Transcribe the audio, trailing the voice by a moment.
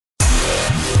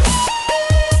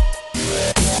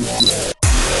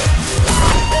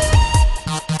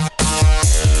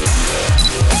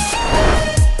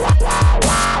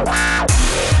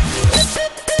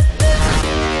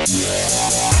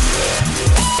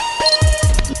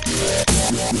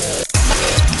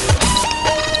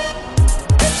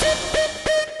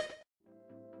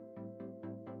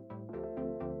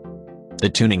The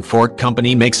tuning fork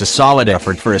company makes a solid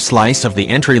effort for a slice of the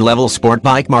entry-level sport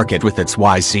bike market with its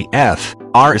YCF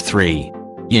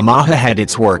R3. Yamaha had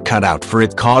its work cut out for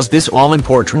it cause this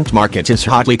all-important market is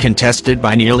hotly contested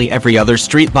by nearly every other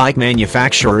street bike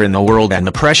manufacturer in the world, and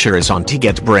the pressure is on to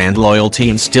get brand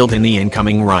loyalty instilled in the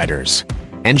incoming riders.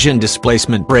 Engine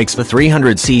displacement breaks the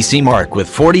 300cc mark with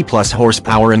 40+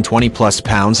 horsepower and 20+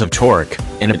 pounds of torque,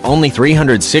 and at only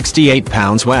 368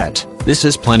 pounds wet. This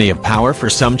is plenty of power for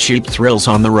some cheap thrills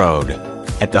on the road.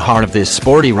 At the heart of this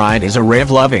sporty ride is a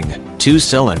rev-loving,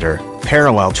 2-cylinder,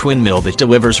 parallel twin mill that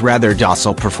delivers rather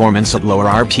docile performance at lower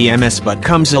RPMs but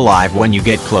comes alive when you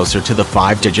get closer to the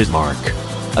 5-digit mark.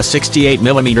 A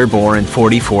 68mm bore and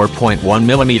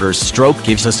 44.1mm stroke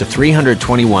gives us a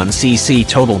 321cc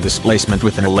total displacement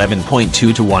with an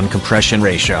 11.2 to 1 compression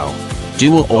ratio.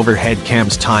 Dual overhead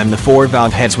cams time the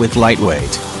 4-valve heads with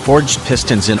lightweight, forged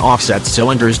pistons and offset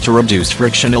cylinders to reduce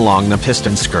friction along the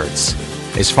piston skirts.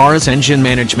 As far as engine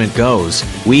management goes,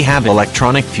 we have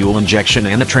electronic fuel injection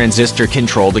and a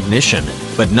transistor-controlled ignition,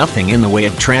 but nothing in the way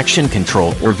of traction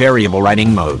control or variable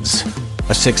riding modes.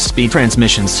 A 6-speed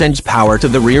transmission sends power to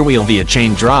the rear wheel via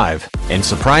chain drive, and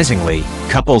surprisingly,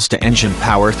 couples to engine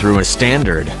power through a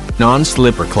standard,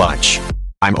 non-slipper clutch.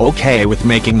 I'm okay with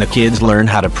making the kids learn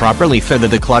how to properly feather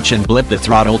the clutch and blip the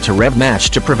throttle to rev match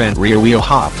to prevent rear wheel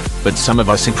hop, but some of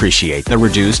us appreciate the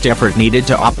reduced effort needed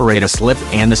to operate a slip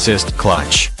and assist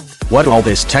clutch. What all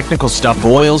this technical stuff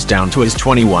boils down to is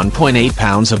 21.8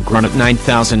 pounds of grunt at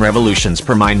 9,000 revolutions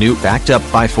per minute backed up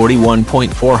by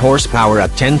 41.4 horsepower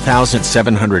at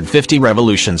 10,750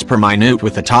 revolutions per minute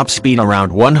with a top speed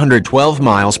around 112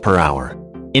 miles per hour.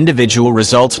 Individual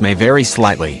results may vary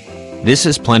slightly. This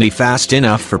is plenty fast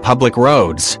enough for public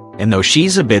roads, and though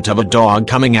she's a bit of a dog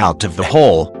coming out of the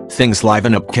hole, things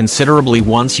liven up considerably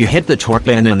once you hit the torque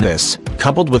band, and this,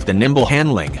 coupled with the nimble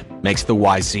handling, makes the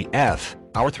YCF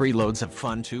R3 loads of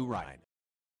fun to ride.